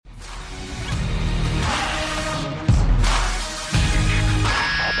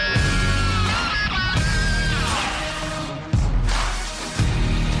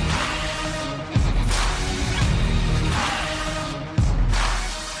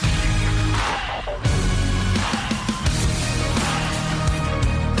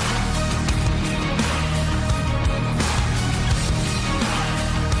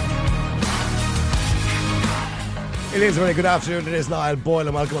It is a very good afternoon. It is Niall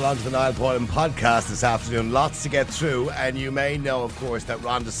Boylan. Welcome along to the Niall Boylan Podcast this afternoon. Lots to get through, and you may know, of course, that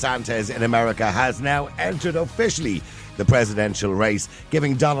Ron DeSantis in America has now entered officially the presidential race,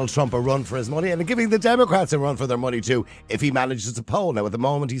 giving Donald Trump a run for his money and giving the Democrats a run for their money too if he manages to poll. Now, at the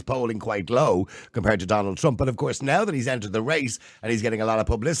moment, he's polling quite low compared to Donald Trump. But, of course, now that he's entered the race and he's getting a lot of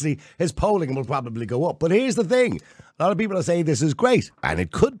publicity, his polling will probably go up. But here's the thing. A lot of people are saying this is great, and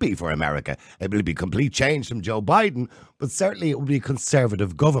it could be for America. It will be a complete change from Joe Biden, but certainly it will be a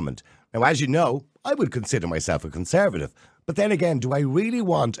conservative government. Now, as you know, I would consider myself a conservative. But then again, do I really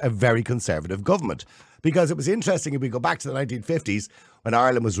want a very conservative government? Because it was interesting, if we go back to the 1950s, when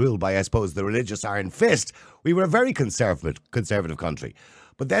Ireland was ruled by, I suppose, the religious Iron Fist, we were a very conservative country.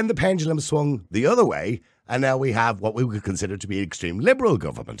 But then the pendulum swung the other way, and now we have what we would consider to be an extreme liberal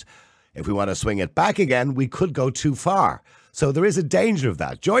government. If we want to swing it back again, we could go too far. So there is a danger of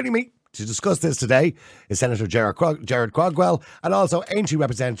that. Joining me to discuss this today is Senator Gerard Craughwell and also Aontu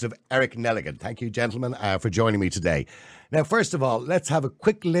Representative Eric Nelligan. Thank you, gentlemen, for joining me today. Now, first of all, let's have a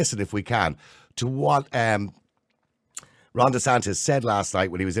quick listen, if we can, to what Ron DeSantis said last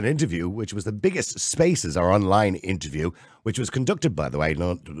night when he was in an interview, which was the biggest Spaces or online interview, which was conducted, by the way,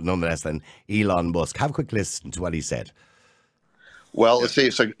 none less than Elon Musk. Have a quick listen to what he said. Well, let's see.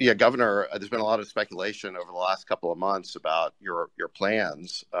 So, yeah, Governor, there's been a lot of speculation over the last couple of months about your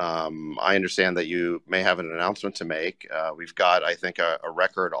plans. I understand that you may have an announcement to make. We've got, I think, a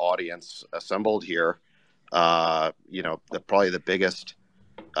record audience assembled here. Probably the biggest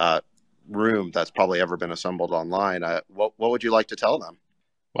room that's probably ever been assembled online. What would you like to tell them?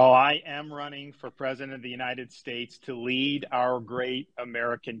 Well, I am running for President of the United States to lead our great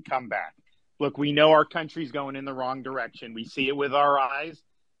American comeback. Look, we know our country's going in the wrong direction. We see it with our eyes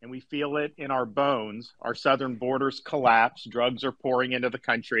and we feel it in our bones. Our southern borders collapse. Drugs are pouring into the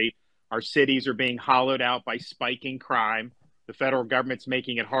country. Our cities are being hollowed out by spiking crime. The federal government's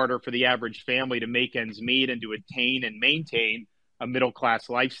making it harder for the average family to make ends meet and to attain and maintain a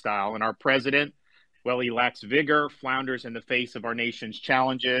middle-class lifestyle. And our president, well, he lacks vigor, flounders in the face of our nation's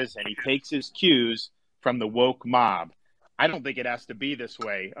challenges, and he takes his cues from the woke mob. I don't think it has to be this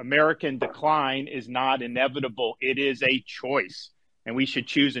way. American decline is not inevitable. It is a choice. And we should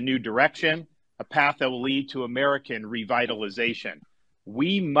choose a new direction, a path that will lead to American revitalization.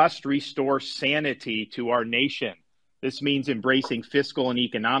 We must restore sanity to our nation. This means embracing fiscal and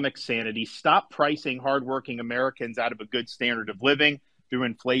economic sanity. Stop pricing hardworking Americans out of a good standard of living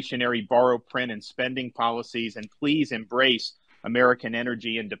through inflationary borrow, print, and spending policies. And please embrace American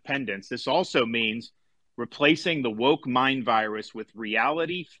energy independence. This also means replacing the woke mind virus with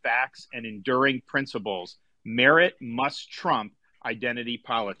reality, facts, and enduring principles. Merit must trump identity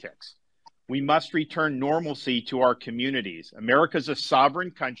politics. We must return normalcy to our communities. America's a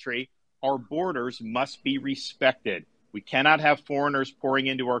sovereign country. Our borders must be respected. We cannot have foreigners pouring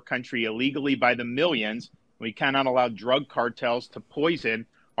into our country illegally by the millions. We cannot allow drug cartels to poison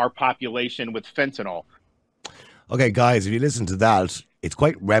our population with fentanyl. Okay, guys, if you listen to that, it's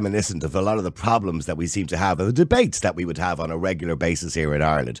quite reminiscent of a lot of the problems that we seem to have and the debates that we would have on a regular basis here in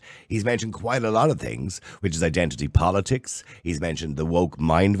Ireland. He's mentioned quite a lot of things, which is identity politics. He's mentioned the woke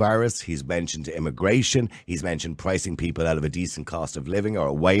mind virus. He's mentioned immigration. He's mentioned pricing people out of a decent cost of living or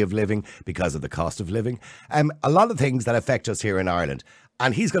a way of living because of the cost of living. A lot of things that affect us here in Ireland.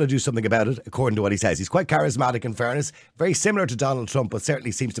 And he's going to do something about it, according to what he says. He's quite charismatic, in fairness, very similar to Donald Trump, but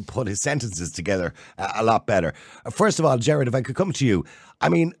certainly seems to put his sentences together a lot better. First of all, Gerard, if I could come to you. I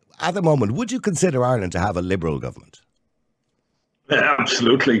mean, at the moment, would you consider Ireland to have a Liberal government?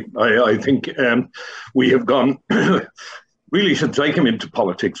 Absolutely. I think we have gone... Really, since I came into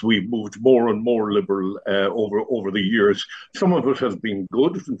politics, we've moved more and more liberal over the years. Some of it has been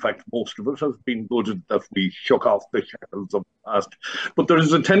good. In fact, most of it has been good in that we shook off the shackles of the past. But there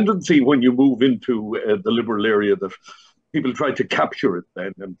is a tendency when you move into the liberal area that people try to capture it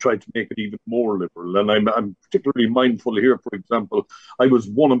then and try to make it even more liberal. And I'm particularly mindful here, for example, I was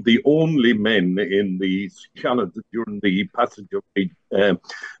one of the only men in the Senate during the passage of the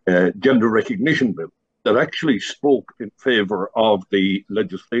gender recognition bill that actually spoke in favour of the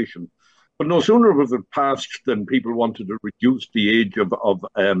legislation. But no sooner was it passed than people wanted to reduce the age of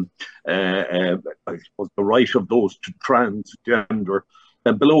I suppose, the right of those to transgender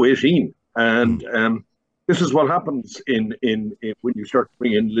below 18. And This is what happens in when you start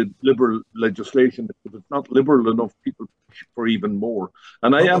bringing in liberal legislation. If it's not liberal enough, people push for even more.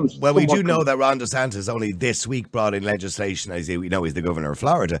 And well, we do know that Ron DeSantis only this week brought in legislation. As we know, he's the governor of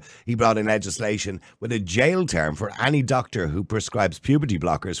Florida. He brought in legislation with a jail term for any doctor who prescribes puberty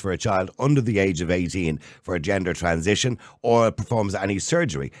blockers for a child under the age of 18 for a gender transition or performs any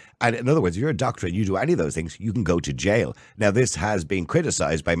surgery. And in other words, if you're a doctor and you do any of those things, you can go to jail. Now, this has been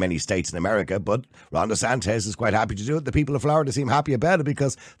criticised by many states in America, but Ron DeSantis is quite happy to do it. The people of Florida seem happy about it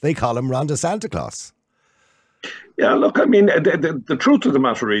because they call him Ron DeSanta Claus. Yeah, look, I mean, the truth of the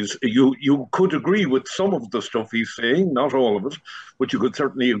matter is you could agree with some of the stuff he's saying, not all of it, but you could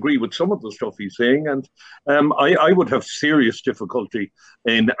certainly agree with some of the stuff he's saying. And I would have serious difficulty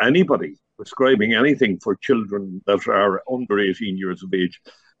in anybody prescribing anything for children that are under 18 years of age.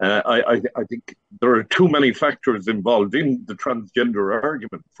 I think there are too many factors involved in the transgender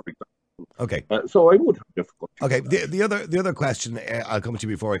argument, for example. Okay. So I would have difficulty. Okay. The other question I'll come to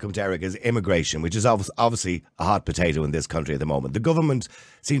before I come to Eric is immigration, which is obviously a hot potato in this country at the moment. The government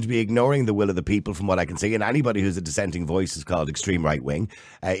seems to be ignoring the will of the people, from what I can see, and anybody who's a dissenting voice is called extreme right wing,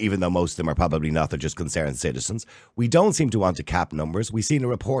 even though most of them are probably not. They're just concerned citizens. We don't seem to want to cap numbers. We've seen a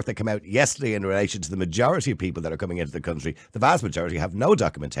report that came out yesterday in relation to the majority of people that are coming into the country. The vast majority have no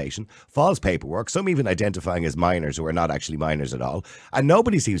documentation, false paperwork, some even identifying as minors who are not actually minors at all, and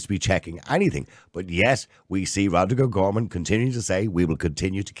nobody seems to be checking anything. But yet we see Rodrigo Gorman continuing to say we will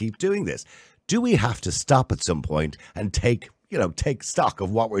continue to keep doing this. Do we have to stop at some point and take stock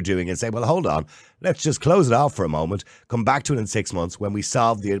of what we're doing and say, well, hold on, let's just close it off for a moment, come back to it in 6 months when we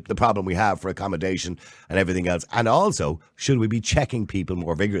solve the problem we have for accommodation and everything else? And also, should we be checking people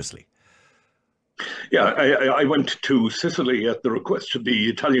more vigorously? Yeah, I went to Sicily at the request of the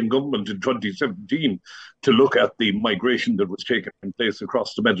Italian government in 2017 to look at the migration that was taking place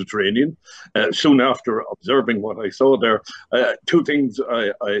across the Mediterranean. Soon after observing what I saw there,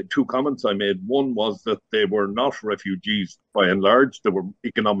 two comments I made. One was that they were not refugees by and large, they were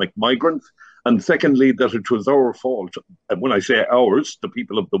economic migrants. And secondly, that it was our fault. And when I say ours, the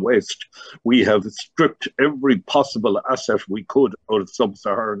people of the West, we have stripped every possible asset we could out of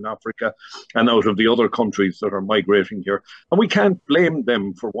sub-Saharan Africa and out of the other countries that are migrating here. And we can't blame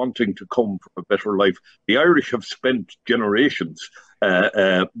them for wanting to come for a better life. The Irish have spent generations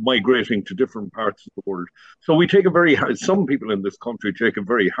migrating to different parts of the world. So we take some people in this country take a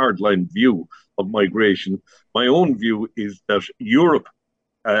very hardline view of migration. My own view is that Europe,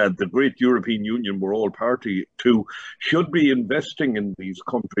 the great European Union we're all party to, should be investing in these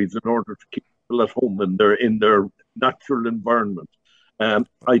countries in order to keep people at home in their natural environment.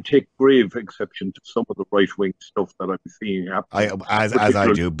 I take grave exception to some of the right-wing stuff that I'm seeing happen. As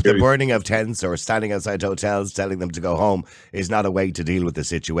I do. The burning of tents or standing outside hotels telling them to go home is not a way to deal with the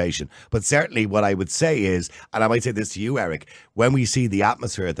situation. But certainly what I would say is, and I might say this to you, Eric, when we see the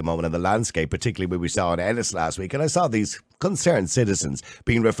atmosphere at the moment and the landscape, particularly when we saw in Ennis last week, and I saw these concerned citizens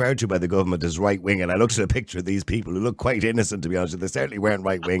being referred to by the government as right-wing, and I looked at a picture of these people who look quite innocent, to be honest. They certainly weren't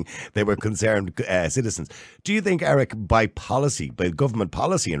right-wing. They were concerned citizens. Do you think, Eric, by government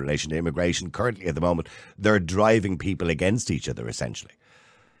policy in relation to immigration currently at the moment, they're driving people against each other, essentially?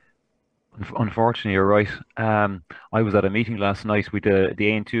 Unfortunately, you're right. I was at a meeting last night with the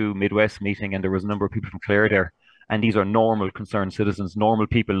Aontu Midwest meeting, and there was a number of people from Clare there. And these are normal concerned citizens, normal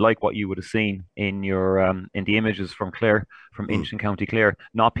people like what you would have seen in your in the images from Clare, from Inch and County Clare,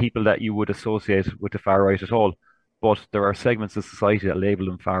 not people that you would associate with the far right at all. But there are segments of society that label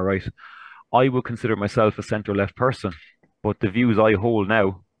them far right. I would consider myself a centre-left person, but the views I hold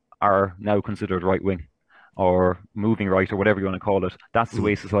now are now considered right-wing or moving right or whatever you want to call it. That's the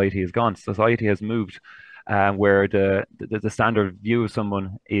way society has gone. Society has moved where the standard view of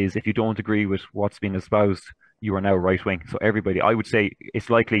someone is, if you don't agree with what's been espoused, you are now right-wing. So everybody, I would say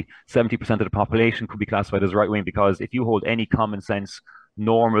it's likely 70% of the population could be classified as right-wing, because if you hold any common sense,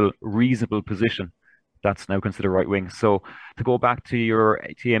 normal, reasonable position, that's now considered right-wing. So to go back to your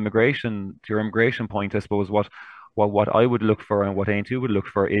immigration point, I suppose what I would look for and what Aontú would look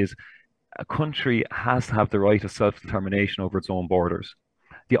for is a country has to have the right of self-determination over its own borders.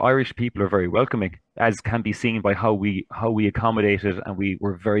 The Irish people are very welcoming, as can be seen by how we accommodated, and we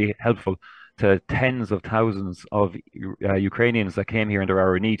were very helpful to tens of thousands of Ukrainians that came here in their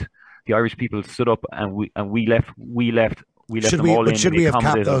hour of need. The Irish people stood up, and we left we let them all in. Should we have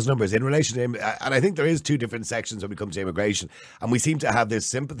capped those numbers in relation to him? And I think there is two different sections when it comes to immigration, and we seem to have this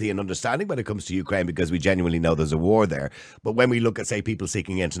sympathy and understanding when it comes to Ukraine because we genuinely know there's a war there. But when we look at, say, people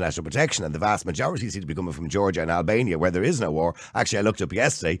seeking international protection, and the vast majority seem to be coming from Georgia and Albania, where there is no war. Actually, I looked up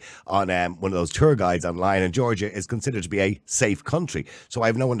yesterday on one of those tour guides online, and Georgia is considered to be a safe country. So I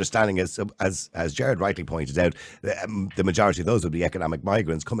have no understanding, as Gerard rightly pointed out, the majority of those would be economic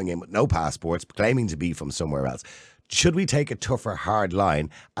migrants coming in with no passports, claiming to be from somewhere else. Should we take a tougher, hard line?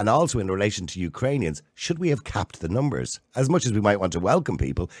 And also in relation to Ukrainians, should we have capped the numbers? As much as we might want to welcome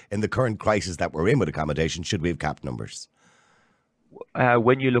people in the current crisis that we're in with accommodation, should we have capped numbers?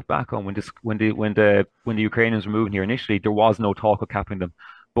 When you look back on when the Ukrainians were moving here initially, there was no talk of capping them.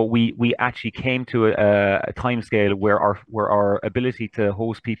 But we actually came to a time scale where our ability to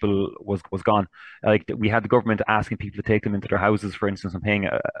host people was gone. Like, we had the government asking people to take them into their houses, for instance, and paying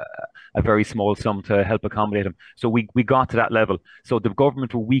a very small sum to help accommodate them. So we got to that level. So the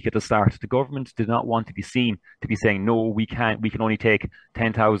government were weak at the start. The government did not want to be seen to be saying, no, we can't. We can only take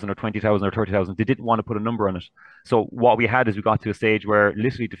 10,000 or 20,000 or 30,000. They didn't want to put a number on it. So what we had is we got to a stage where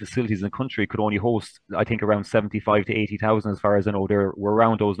literally the facilities in the country could only host, I think, around 75 to 80,000, as far as I know. We're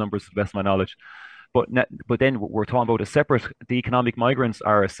around those numbers to the best of my knowledge. But then we're talking about the economic migrants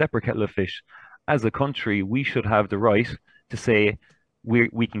are a separate kettle of fish. As a country, we should have the right to say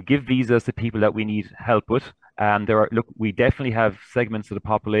we can give visas to people that we need help with. We definitely have segments of the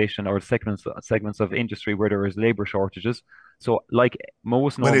population or segments of industry where there is labour shortages. So, like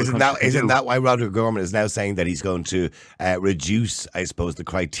most normal countries, isn't that why Roderick Gorman is now saying that he's going to reduce, I suppose, the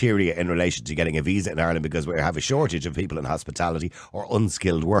criteria in relation to getting a visa in Ireland, because we have a shortage of people in hospitality, or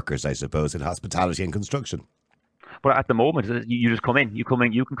unskilled workers, I suppose, in hospitality and construction? But at the moment, you just come in. You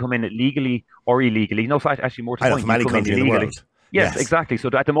can come in legally or illegally. No, so actually, more to the point, from any country in the world. Yes, exactly. So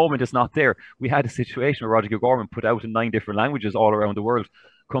at the moment, it's not there. We had a situation where Roger Gorman put out in 9 different languages all around the world.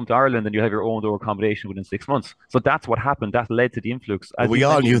 Come to Ireland and you have your own door accommodation within 6 months. So that's what happened. That led to the influx. We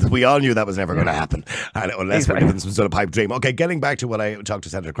all knew that was never going to happen, unless we're living some sort of pipe dream. Okay, getting back to what I talked to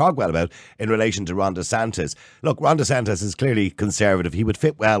Senator Craughwell about in relation to Ron DeSantis. Look, Ron DeSantis is clearly conservative. He would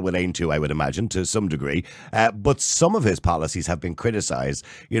fit well with Aontu, I would imagine, to some degree. But some of his policies have been criticised.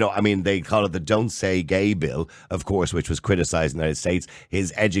 They call it the Don't Say Gay bill, of course, which was criticised in the United States.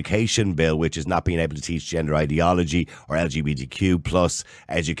 His education bill, which is not being able to teach gender ideology or LGBTQ plus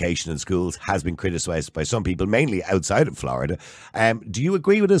education in schools, has been criticised by some people, mainly outside of Florida. Do you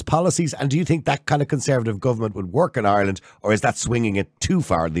agree with his policies, and do you think that kind of conservative government would work in Ireland, or is that swinging it too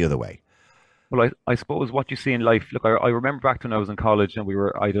far the other way? Well, I suppose what you see in life, look, I remember back to when I was in college and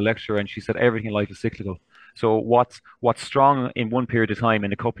I had a lecturer, and she said everything in life is cyclical. So what's strong in one period of time,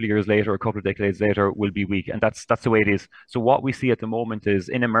 and a couple of years later, a couple of decades later, will be weak, and that's the way it is. So what we see at the moment is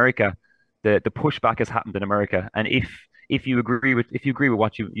in America, the pushback has happened in America, and if you agree with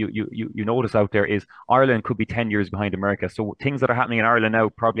what you notice out there, is Ireland could be 10 years behind America. So things that are happening in Ireland now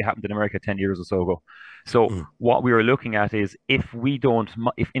probably happened in America 10 years or so ago. So what we are looking at is if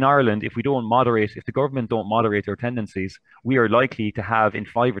in Ireland, if the government don't moderate their tendencies, we are likely to have in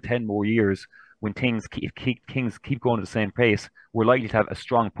 5 or 10 more years, when things keep going at the same pace, we're likely to have a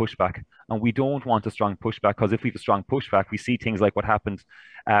strong pushback. And we don't want a strong pushback, because if we have a strong pushback, we see things like what happened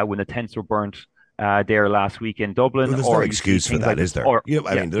when the tents were burnt there last week in Dublin. Well, there's no excuse for that, is there?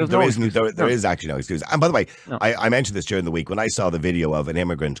 There is actually no excuse. And by the way, I mentioned this during the week when I saw the video of an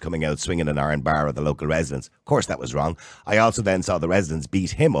immigrant coming out swinging an iron bar at the local residents. Of course, that was wrong. I also then saw the residents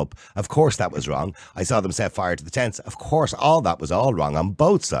beat him up. Of course, that was wrong. I saw them set fire to the tents. Of course, all that was all wrong on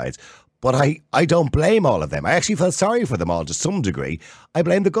both sides. But I don't blame all of them. I actually felt sorry for them all to some degree. I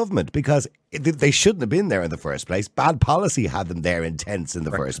blame the government, because they shouldn't have been there in the first place. Bad policy had them there in tents in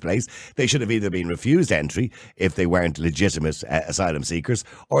the first place. They should have either been refused entry if they weren't legitimate asylum seekers,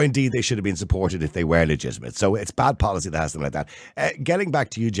 or indeed they should have been supported if they were legitimate. So it's bad policy that has them like that. Getting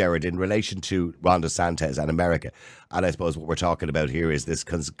back to you, Gerard, in relation to Ron DeSantis and America, and I suppose what we're talking about here is this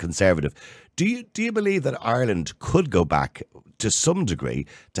conservative. Do you believe that Ireland could go back to some degree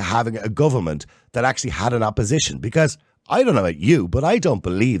to having a government that actually had an opposition? Because I don't know about you, but I don't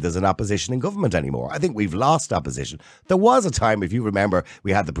believe there's an opposition in government anymore. I think we've lost opposition. There was a time, if you remember,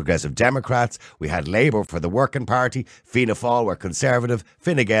 we had the Progressive Democrats, we had Labour for the Working Party, Fianna Fáil were Conservative,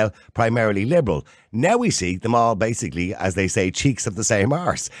 Fine Gael primarily Liberal. Now we see them all basically, as they say, cheeks of the same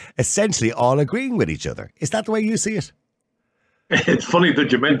arse, essentially all agreeing with each other. Is that the way you see it? It's funny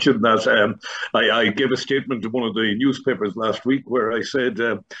that you mentioned that. I gave a statement to one of the newspapers last week where I said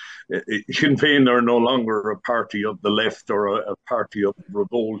Sinn Féin are no longer a party of the left or a party of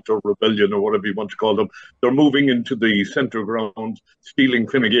revolt or rebellion or whatever you want to call them. They're moving into the centre ground, stealing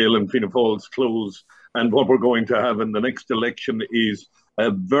Fine Gael and Fianna Fáil's clothes And what we're going to have in the next election is a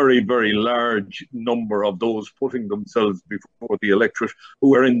very, very large number of those putting themselves before the electorate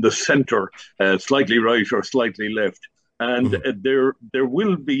who are in the centre, slightly right or slightly left. And it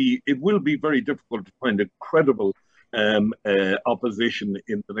will be very difficult to find a credible opposition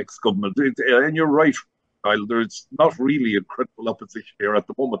in the next government. And you're right, Kyle, there's not really a credible opposition here at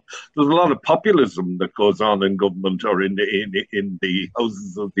the moment. There's a lot of populism that goes on in government or in the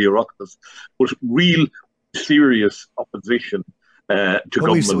houses of the Oireachtas, but real serious opposition to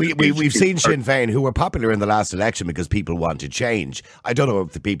government. We've seen Sinn Féin, who were popular in the last election because people wanted change. I don't know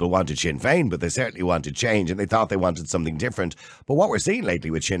if the people wanted Sinn Féin, but they certainly wanted change, and they thought they wanted something different. But what we're seeing lately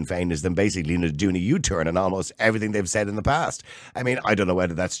with Sinn Féin is them basically doing a U-turn on almost everything they've said in the past. I mean, I don't know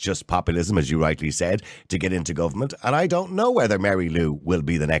whether that's just populism, as you rightly said, to get into government, and I don't know whether Mary Lou will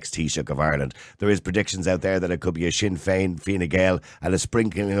be the next Taoiseach of Ireland. There is predictions out there that it could be a Sinn Féin, Fine Gael, and a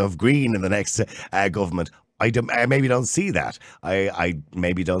sprinkling of Green in the next government. I maybe don't see that. I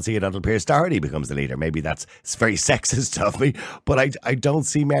maybe don't see it until Pierce Doherty becomes the leader. Maybe it's very sexist of me, but I don't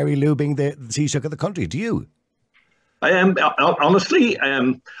see Mary Lou being the Taoiseach of the country. Do you? Honestly,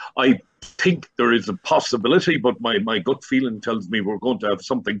 I think there is a possibility, but my gut feeling tells me we're going to have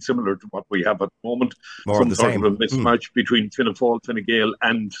something similar to what we have at the moment. More of the same. Some sort of a mismatch between Fianna Fáil, Fine Gael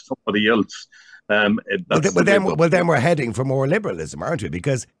and somebody else. Well, then we're heading for more liberalism, aren't we?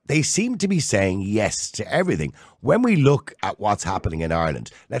 Because they seem to be saying yes to everything. When we look at what's happening in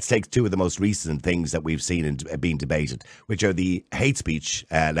Ireland, let's take two of the most recent things that we've seen being debated, which are the hate speech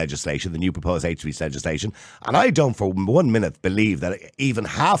legislation, the new proposed hate speech legislation. And I don't for 1 minute believe that even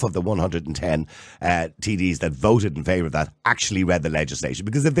half of the 110 TDs that voted in favour of that actually read the legislation.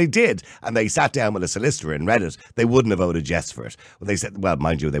 Because if they did, and they sat down with a solicitor and read it, they wouldn't have voted yes for it. Well, they said, well,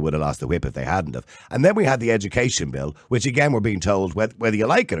 mind you, they would have lost the whip if they hadn't have. And then we had the education bill, which again, we're being told, whether you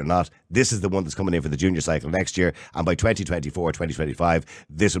like it or not, this is the one that's coming in for the junior cycle next year. And by 2024, 2025,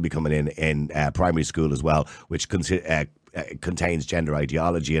 this will be coming in primary school as well, which contains gender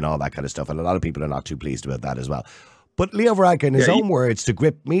ideology and all that kind of stuff. And a lot of people are not too pleased about that as well. But Leo Varadkar, in his own words to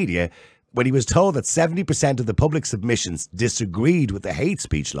Grip Media, when he was told that 70% of the public submissions disagreed with the hate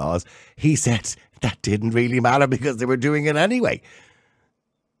speech laws, he said that didn't really matter because they were doing it anyway.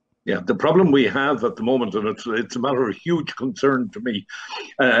 Yeah, the problem we have at the moment, and it's a matter of huge concern to me,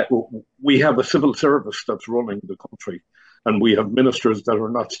 we have a civil service that's running the country, and we have ministers that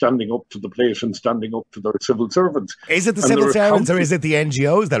are not standing up to the plate and standing up to their civil servants. Is it the civil servants or is it the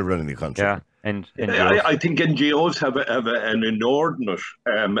NGOs that are running the country? Yeah, and I think NGOs have an inordinate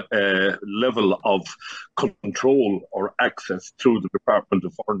level of control or access through the Department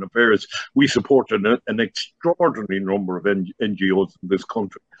of Foreign Affairs. We support an extraordinary number of NGOs in this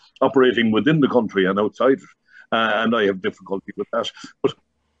country, operating within the country and outside it, and I have difficulty with that. But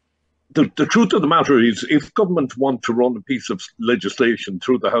the truth of the matter is, if government want to run a piece of legislation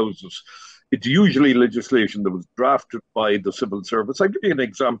through the houses, it's usually legislation that was drafted by the civil service. I'll give you an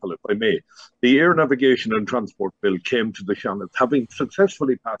example, if I may. The Air Navigation and Transport Bill came to the Seanad, having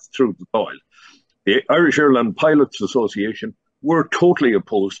successfully passed through the Dáil. The Irish Airline Pilots Association were totally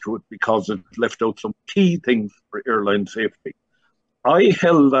opposed to it because it left out some key things for airline safety. I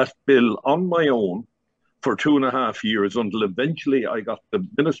held that bill on my own for 2.5 years until eventually I got the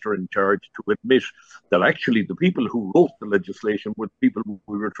minister in charge to admit that actually the people who wrote the legislation were the people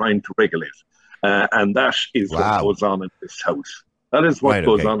we were trying to regulate. And that is what goes on in this house. That is what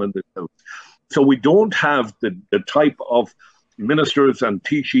goes on in this house. So we don't have the type of ministers and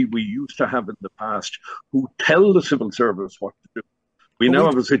Taoiseach we used to have in the past who tell the civil service what to do. We now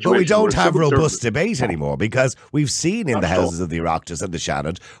have a situation. But we don't have robust debate anymore, because we've seen in the houses of the Oireachtas and the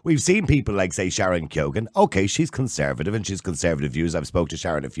Seanad, we've seen people like, say, Sharon Keoghan. Okay, she's conservative and she's conservative views. I've spoken to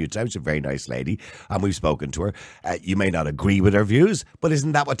Sharon a few times. She's a very nice lady, and we've spoken to her. You may not agree with her views, but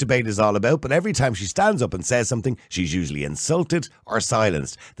isn't that what debate is all about? But every time she stands up and says something, she's usually insulted or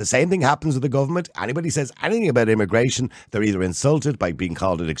silenced. The same thing happens with the government. Anybody says anything about immigration, they're either insulted by being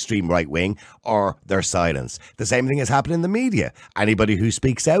called an extreme right wing, or they're silenced. The same thing has happened in the media. Anybody who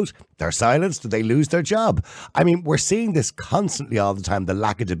speaks out, they're silenced, they lose their job. I mean, we're seeing this constantly all the time, the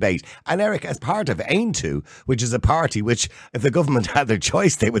lack of debate. And Eric, as part of Aontu, which is a party which, if the government had their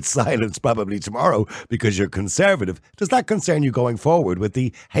choice, they would silence probably tomorrow because you're conservative. Does that concern you going forward with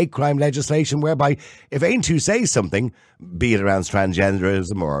the hate crime legislation, whereby if Aontu says something, be it around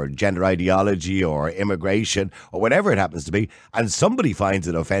transgenderism or gender ideology or immigration or whatever it happens to be, and somebody finds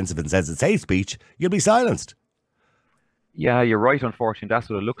it offensive and says it's hate speech, you'll be silenced? Yeah, you're right. Unfortunately, that's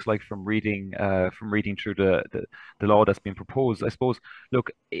what it looks like from reading through the law that's been proposed. I suppose,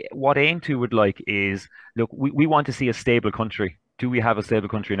 look, what Aontu would like is, look, we want to see a stable country do we have a stable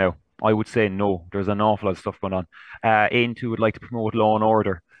country now? I would say no. There's an awful lot of stuff going on. Aontú would like to promote law and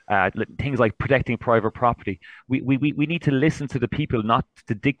order. Things like protecting private property. We need to listen to the people, not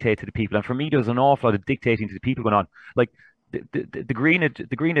to dictate to the people. And for me, there's an awful lot of dictating to the people going on. Like the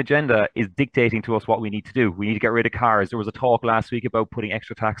green agenda is dictating to us what we need to do. We need to get rid of cars. There was a talk last week about putting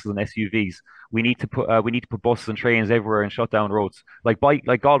extra taxes on SUVs. We need to put buses and trains everywhere and shut down roads. Like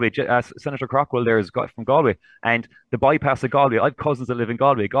Galway. Senator Craughwell there is from Galway, and the bypass of Galway. I have cousins that live in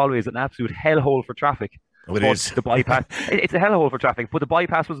Galway. Galway is an absolute hellhole for traffic. It is. The bypass, it's a hellhole for traffic, but the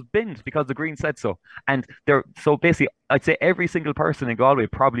bypass was binned because the Greens said so. And so basically, I'd say every single person in Galway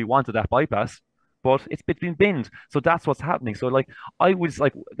probably wanted that bypass, but it's been binned. So that's what's happening. So I was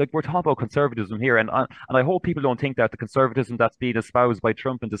like we're talking about conservatism here, and I hope people don't think that the conservatism that's being espoused by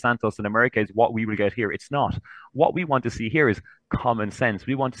Trump and DeSantis in America is what we will get here. It's not. What we want to see here is common sense.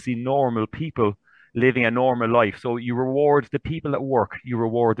 We want to see normal people living a normal life. So you reward the people at work.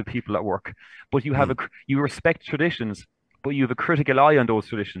 But you have you respect traditions, but you have a critical eye on those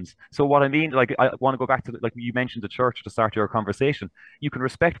traditions. So what I mean, I want to go back to you mentioned the church at the start of your conversation. You can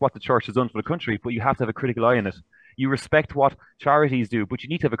respect what the church has done for the country, but you have to have a critical eye on it. You respect what charities do, but you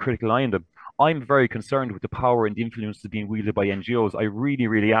need to have a critical eye on them. I'm very concerned with the power and the influence being wielded by NGOs. I really,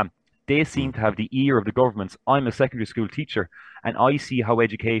 really am. They seem to have the ear of the governments. I'm a secondary school teacher, and I see how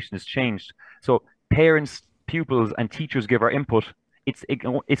education has changed. So parents, pupils, and teachers give our input.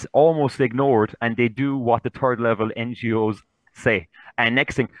 It's almost ignored, and they do what the third level NGOs say. And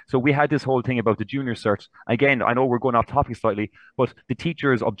next thing, so we had this whole thing about the junior cert. Again, I know we're going off topic slightly, but the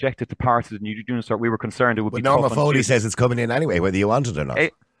teachers objected to parts of the new junior cert. We were concerned it would be. Norma Foley says it's coming in anyway, whether you want it or not.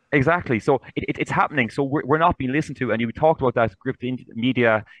 Exactly. So it's happening. So we're not being listened to. And you talked about that scripted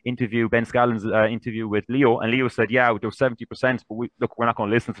media interview, Ben Scallon's interview with Leo. And Leo said, yeah, there was 70%, but we're not going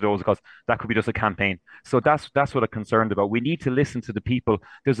to listen to those because that could be just a campaign. So that's what I'm concerned about. We need to listen to the people.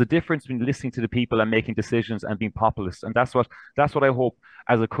 There's a difference between listening to the people and making decisions and being populist. And that's what I hope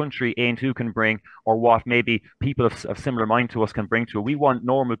as a country Aontú can bring, or what maybe people of similar mind to us can bring to it. We want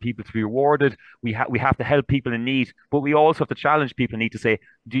normal people to be rewarded. We have to help people in need, but we also have to challenge people in need to say,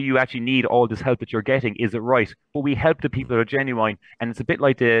 do you actually need all this help that you're getting? Is it right? But we help the people that are genuine. And it's a bit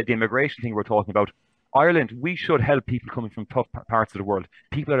like the immigration thing we're talking about. Ireland, we should help people coming from tough parts of the world.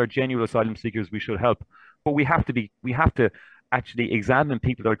 People that are genuine asylum seekers, we should help. But we have to actually examine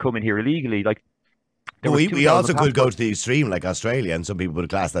people that are coming here illegally. We also could go to the extreme like Australia, and some people would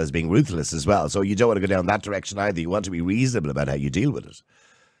class that as being ruthless as well. So you don't want to go down that direction either. You want to be reasonable about how you deal with it.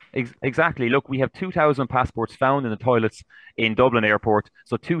 Exactly. Look, we have 2,000 passports found in the toilets in Dublin Airport.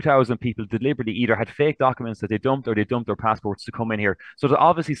 So 2,000 people deliberately either had fake documents that they dumped, or they dumped their passports to come in here. So there's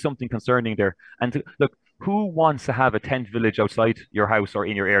obviously something concerning there. And look, who wants to have a tent village outside your house or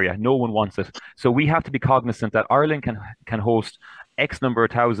in your area? No one wants it. So we have to be cognizant that Ireland can host X number of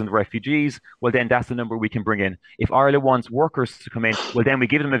thousand refugees. Well, then that's the number we can bring in. If Ireland wants workers to come in, well, then we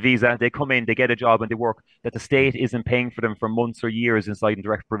give them a visa, they come in, they get a job and they work, that the state isn't paying for them for months or years inside in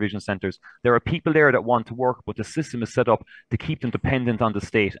direct provision centres. There are people there that want to work, but the system is set up to keep them dependent on the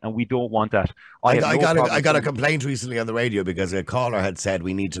state, and we don't want that. I got a complaint recently on the radio because a caller had said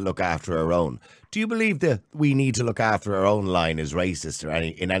we need to look after our own. Do you believe that we need to look after our own line is racist or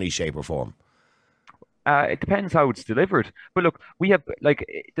in any shape or form? It depends how it's delivered. But look, we have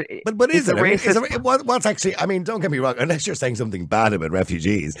But is it racist? What's actually? I mean, don't get me wrong. Unless you're saying something bad about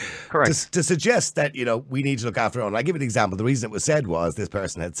refugees, correct? To suggest that we need to look after our own. I give an example. The reason it was said was this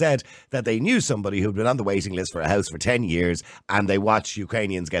person had said that they knew somebody who'd been on the waiting list for a house for 10 years, and they watched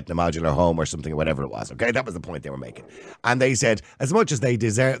Ukrainians getting a modular home or something or whatever it was. Okay, that was the point they were making. And they said as much as they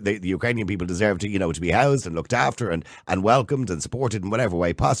deserve, the Ukrainian people deserve to to be housed and looked after and welcomed and supported in whatever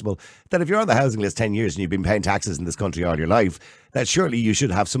way possible. That if you're on the housing list 10 years and you've been paying taxes in this country all your life, that surely you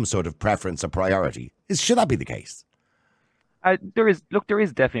should have some sort of preference or priority. Should that be the case? There is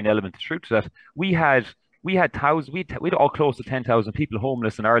definitely an element of truth to that. We had all close to 10,000 people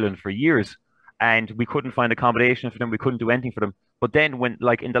homeless in Ireland for years, and we couldn't find accommodation for them. We couldn't do anything for them. But then when,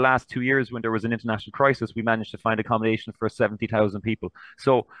 in the last 2 years, when there was an international crisis, we managed to find accommodation for 70,000 people.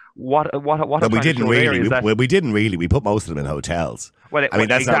 So what we didn't really. We put most of them in hotels.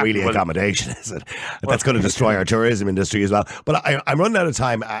 That's not really accommodation, is it? That's going to destroy our tourism industry as well. But I'm running out of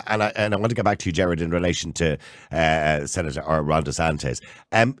time, and I want to get back to you, Gerard, in relation to Senator Ron DeSantis.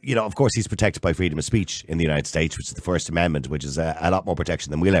 Of course, he's protected by freedom of speech in the United States, which is the First Amendment, which is a lot more protection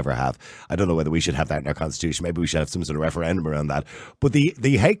than we'll ever have. I don't know whether we should have that in our Constitution. Maybe we should have some sort of referendum around that. But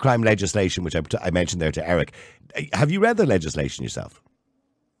the hate crime legislation, which I mentioned there to Eric, have you read the legislation yourself?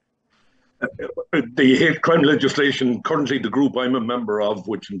 The hate crime legislation, currently the group I'm a member of,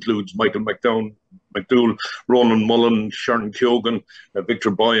 which includes Michael McDowell, McDougall, Ronan Mullen, Sharon Keoghan,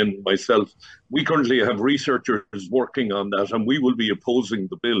 Victor Boyan, myself. We currently have researchers working on that, and we will be opposing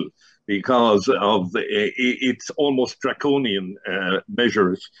the bill because of its almost draconian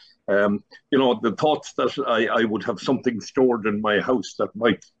measures. The thoughts that I would have something stored in my house that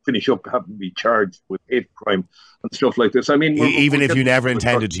might finish up having me charged with hate crime and stuff like this. I mean, even if you never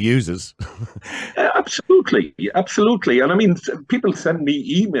intended to use it. Absolutely. And I mean, people send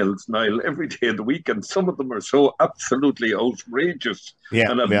me emails, Niall, every day of the week, and some of them are so absolutely outrageous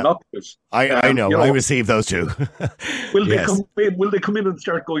and obnoxious. I know. I receive those too. Will they come in and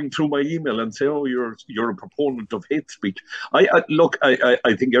start going through my email and say, "Oh, you're a proponent of hate speech"? I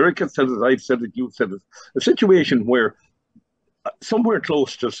think Eric has said it. I've said it. You've said it. A situation where somewhere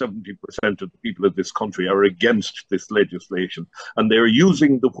close to 70% of the people of this country are against this legislation, and they're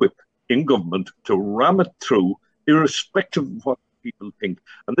using the whip in government to ram it through, irrespective of what people think.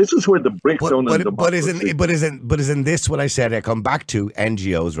 And this is where the breakdown in democracy. Isn't this what I said? I come back to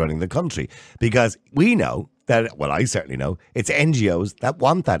NGOs running the country, because we know that, well, I certainly know it's NGOs that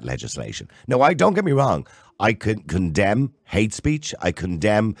want that legislation. No, don't get me wrong. I could condemn hate speech. I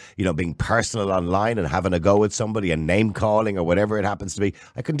condemn, being personal online and having a go at somebody and name calling or whatever it happens to be.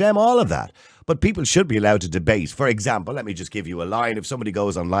 I condemn all of that. But people should be allowed to debate. For example, let me just give you a line. If somebody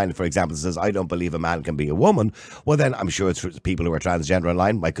goes online, for example, and says, "I don't believe a man can be a woman," well, then I'm sure it's people who are transgender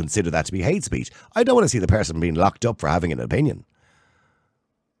online might consider that to be hate speech. I don't want to see the person being locked up for having an opinion.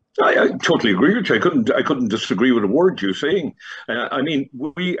 I totally agree with you. I couldn't disagree with a word you're saying. I mean,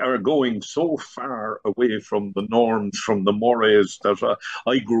 we are going so far away from the norms, from the mores that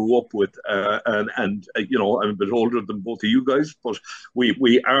I grew up with, and I'm a bit older than both of you guys, but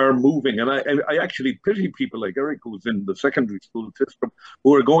we are moving. And I actually pity people like Eric, who's in the secondary school system,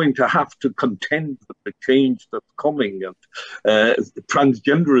 who are going to have to contend with the change that's coming. And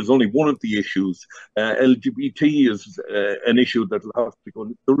transgender is only one of the issues. LGBT is an issue that will have to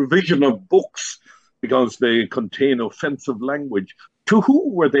go. The revision of books because they contain offensive language. To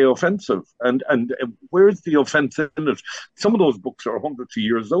who were they offensive? And where's the offence in it? Some of those books are hundreds of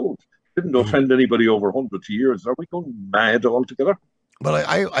years old. Didn't offend anybody over hundreds of years. Are we going mad altogether? Well,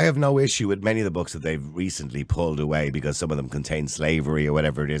 I have no issue with many of the books that they've recently pulled away because some of them contain slavery or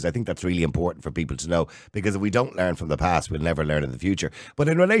whatever it is. I think that's really important for people to know, because if we don't learn from the past, we'll never learn in the future. But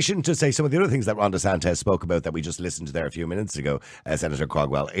in relation to, say, some of the other things that Ron DeSantis spoke about that we just listened to there a few minutes ago, Senator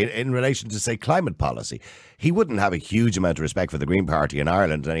Craughwell, in relation to, say, climate policy, he wouldn't have a huge amount of respect for the Green Party in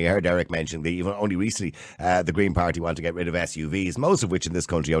Ireland. And he heard Eric mention that even only recently the Green Party want to get rid of SUVs, most of which in this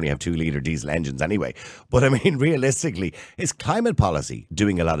country only have 2-litre diesel engines anyway. But I mean, realistically, is climate policy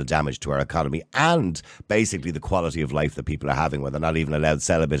doing a lot of damage to our economy and basically the quality of life that people are having, when they're not even allowed to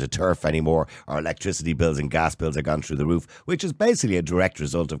sell a bit of turf anymore? Our electricity bills and gas bills are gone through the roof, which is basically a direct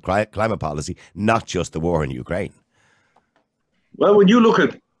result of climate policy, not just the war in Ukraine. Well, when you look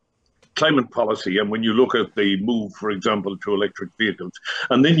at climate policy and when you look at the move, for example, to electric vehicles,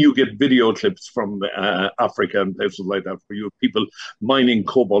 and then you get video clips from Africa and places like that where you have people mining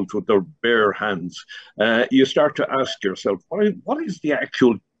cobalt with their bare hands, you start to ask yourself, what is the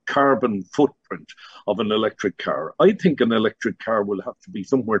actual carbon footprint of an electric car? I think an electric car will have to be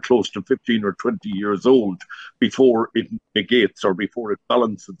somewhere close to 15 or 20 years old before it negates or before it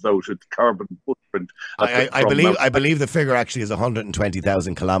balances out its carbon footprint. I believe the figure actually is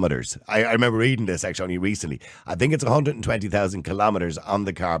 120,000 kilometres. I remember reading this actually only recently. I think it's 120,000 kilometres on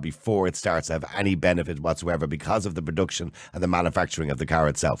the car before it starts to have any benefit whatsoever because of the production and the manufacturing of the car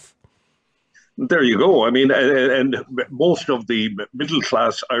itself. There you go. I mean, and most of the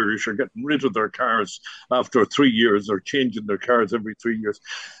middle-class Irish are getting rid of their cars after 3 years, or changing their cars every 3 years.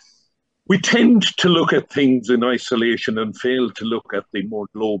 We tend to look at things in isolation and fail to look at the more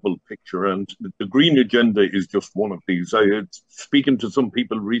global picture. And the green agenda is just one of these. I was speaking to some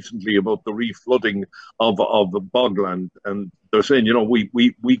people recently about the reflooding of the bogland, and they're saying,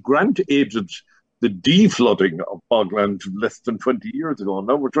 we granted the deflooding of bogland less than 20 years ago.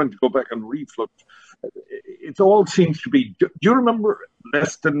 Now we're trying to go back and reflood. It all seems to be... Do you remember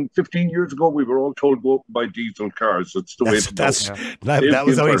less than 15 years ago, we were all told go buy diesel cars? It's the way to go. That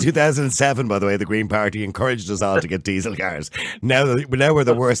was only 2007, by the way. The Green Party encouraged us all to get diesel cars. Now we're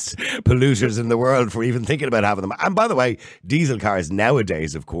the worst polluters in the world for even thinking about having them. And by the way, diesel cars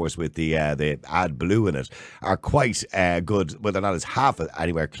nowadays, of course, with the AdBlue in it, are quite good. Well, they're not as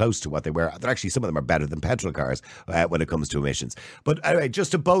anywhere close to what they were. They're actually, some of them are better than petrol cars when it comes to emissions. But anyway,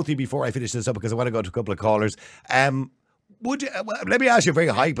 just to both of you before I finish this up, because I want to go to a couple of callers. Let me ask you a very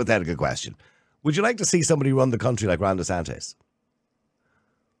hypothetical question. Would you like to see somebody run the country like Ron DeSantis?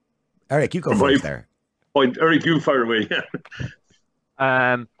 Eric, you go first there. Eric, you fire away.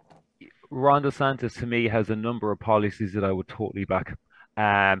 Ron DeSantis, to me, has a number of policies that I would totally back.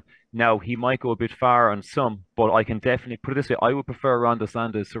 Now, he might go a bit far on some, but I can definitely put it this way: I would prefer Ron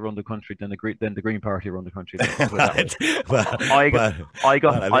DeSantis to run the country than the Green Party run the country.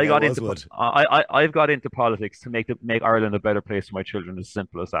 I've got into politics to make Ireland a better place for my children. As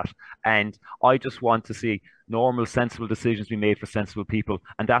simple as that. And I just want to see normal, sensible decisions be made for sensible people,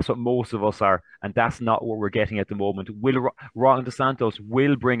 and that's what most of us are, and that's not what we're getting at the moment. Ron DeSantis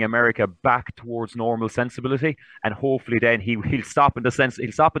will bring America back towards normal sensibility, and hopefully then he'll stop in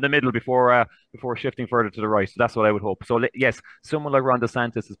the middle before shifting further to the right. So that's what I would hope. So yes, someone like Ron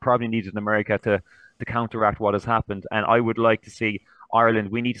DeSantis is probably needed in America to counteract what has happened, and I would like to see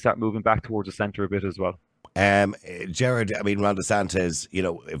Ireland. We need to start moving back towards the centre a bit as well. Gerard, I mean, Ron DeSantis,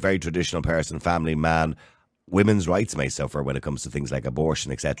 a very traditional person, family man. Women's rights may suffer when it comes to things like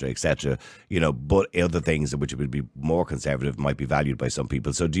abortion, etc., but other things which would be more conservative might be valued by some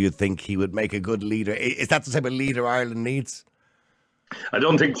people. So do you think he would make a good leader? Is that the type of leader Ireland needs? I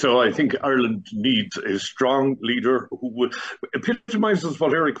don't think so. I think Ireland needs a strong leader who epitomises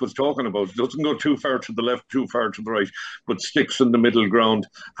what Eric was talking about. Doesn't go too far to the left, too far to the right, but sticks in the middle ground,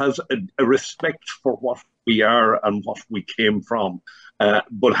 has a respect for what we are and what we came from,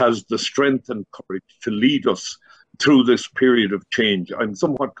 but has the strength and courage to lead us through this period of change. I'm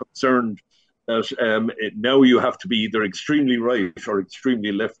somewhat concerned that now you have to be either extremely right or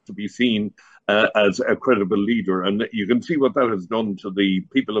extremely left to be seen as a credible leader. And you can see what that has done to the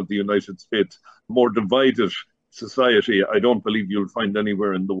people of the United States. More divided society, I don't believe you'll find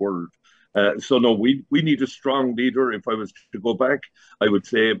anywhere in the world. So no, we need a strong leader. If I was to go back, I would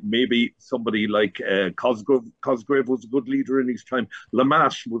say maybe somebody like Cosgrave was a good leader in his time.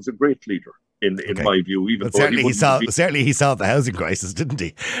 Lamash was a great leader. In my view, certainly he solved the housing crisis, didn't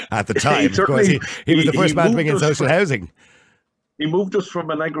he? At the time, of course, he was the first man to bring in social housing. He moved us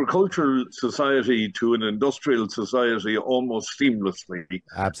from an agricultural society to an industrial society almost seamlessly.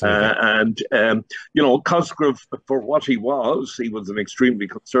 Absolutely. And Cosgrave, for what he was an extremely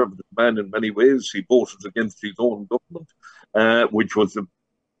conservative man in many ways. He voted against his own government, which was a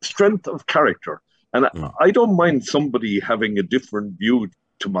strength of character. And I don't mind somebody having a different view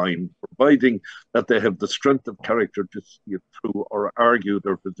to mine, providing that they have the strength of character to see it through or argue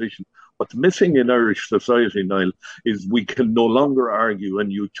their position. What's missing in Irish society, Niall, is we can no longer argue.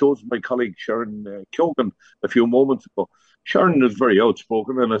 And you chose my colleague Sharon Keoghan a few moments ago. Sharon is very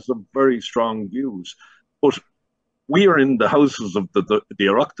outspoken and has some very strong views. But we are in the houses of the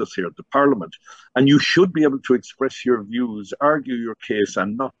Oireachtas here, the Parliament, and you should be able to express your views, argue your case,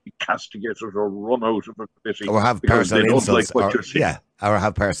 and not be castigated or run out of a committee or have personal insults. Or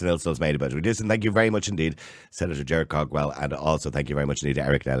have personal insults made about it. Listen, thank you very much indeed, Senator Gerard Craughwell, and also thank you very much indeed to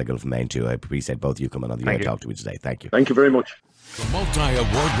Eric Nelligan from Aontú. I appreciate both of you coming on the air to talk to me today. Thank you. Thank you very much. The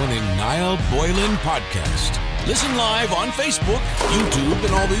multi-award-winning Niall Boylan Podcast. Listen live on Facebook, YouTube,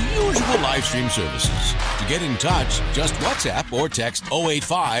 and all the usual live stream services. To get in touch, just WhatsApp or text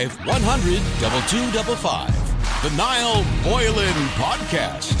 085 100 2255. The Niall Boylan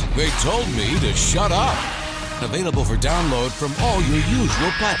Podcast. They told me to shut up. Available for download from all your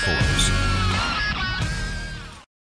usual platforms.